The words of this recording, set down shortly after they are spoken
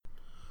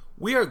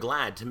We are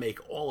glad to make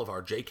all of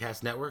our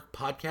JCast Network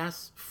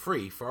podcasts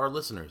free for our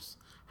listeners.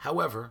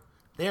 However,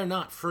 they are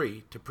not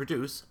free to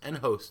produce and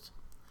host.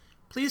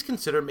 Please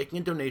consider making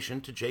a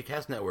donation to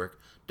JCast Network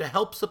to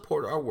help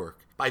support our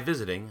work by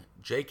visiting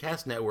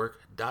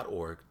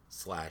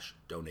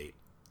jcastnetwork.org/donate.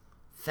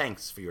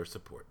 Thanks for your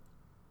support.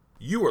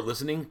 You are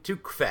listening to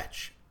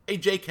Kvetch, a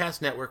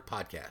JCast Network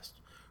podcast.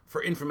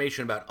 For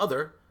information about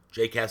other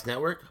JCast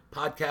Network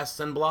podcasts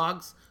and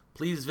blogs,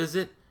 please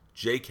visit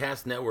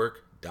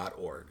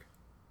jcastnetwork.org.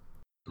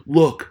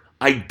 Look,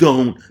 I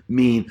don't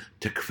mean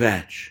to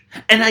kvetch.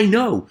 And I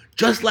know,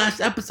 just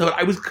last episode,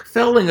 I was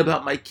kvelling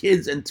about my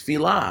kids and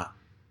tefillah.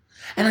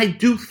 And I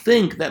do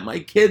think that my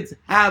kids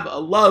have a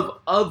love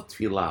of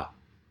tefillah,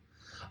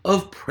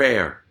 of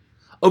prayer,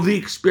 of the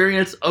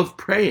experience of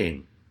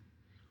praying,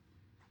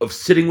 of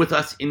sitting with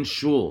us in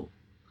shul,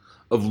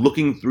 of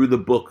looking through the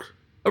book,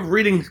 of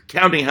reading,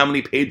 counting how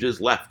many pages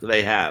left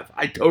they have.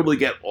 I totally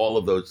get all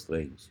of those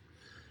things.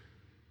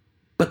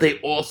 But they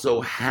also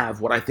have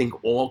what I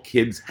think all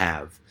kids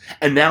have.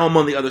 And now I'm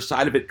on the other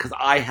side of it because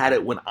I had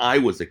it when I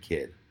was a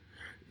kid.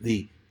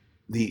 The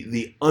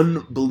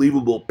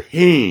unbelievable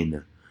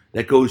pain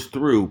that goes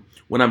through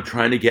when I'm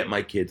trying to get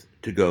my kids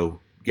to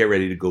get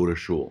ready to go to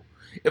shul.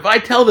 If I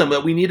tell them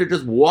that we need to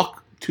just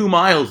walk 2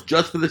 miles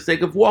just for the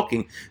sake of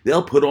walking,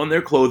 they'll put on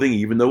their clothing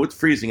even though it's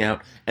freezing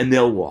out and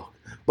they'll walk.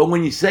 But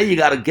when you say you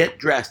got to get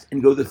dressed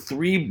and go the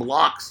 3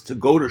 blocks to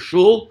go to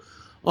shul,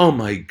 oh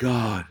my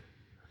God.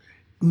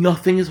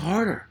 Nothing is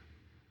harder.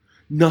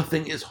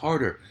 Nothing is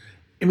harder.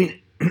 I mean,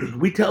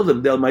 we tell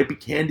them there might be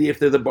candy if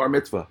they're the bar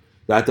mitzvah.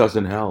 That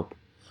doesn't help.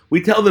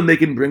 We tell them they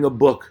can bring a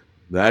book.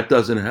 That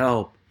doesn't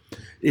help.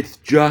 It's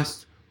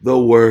just the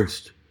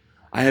worst.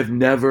 I have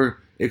never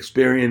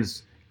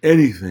experienced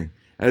anything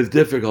as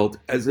difficult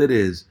as it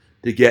is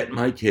to get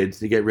my kids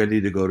to get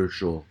ready to go to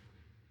shul.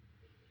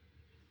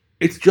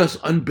 It's just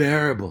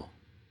unbearable.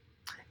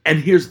 And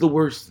here's the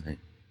worst thing.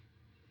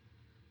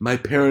 My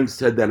parents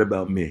said that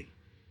about me.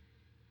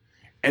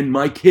 And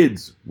my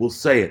kids will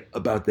say it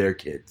about their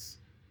kids.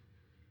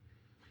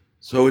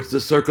 So it's the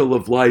circle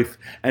of life,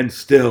 and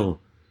still,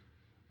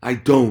 I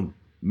don't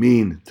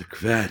mean to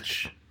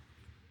kvetch.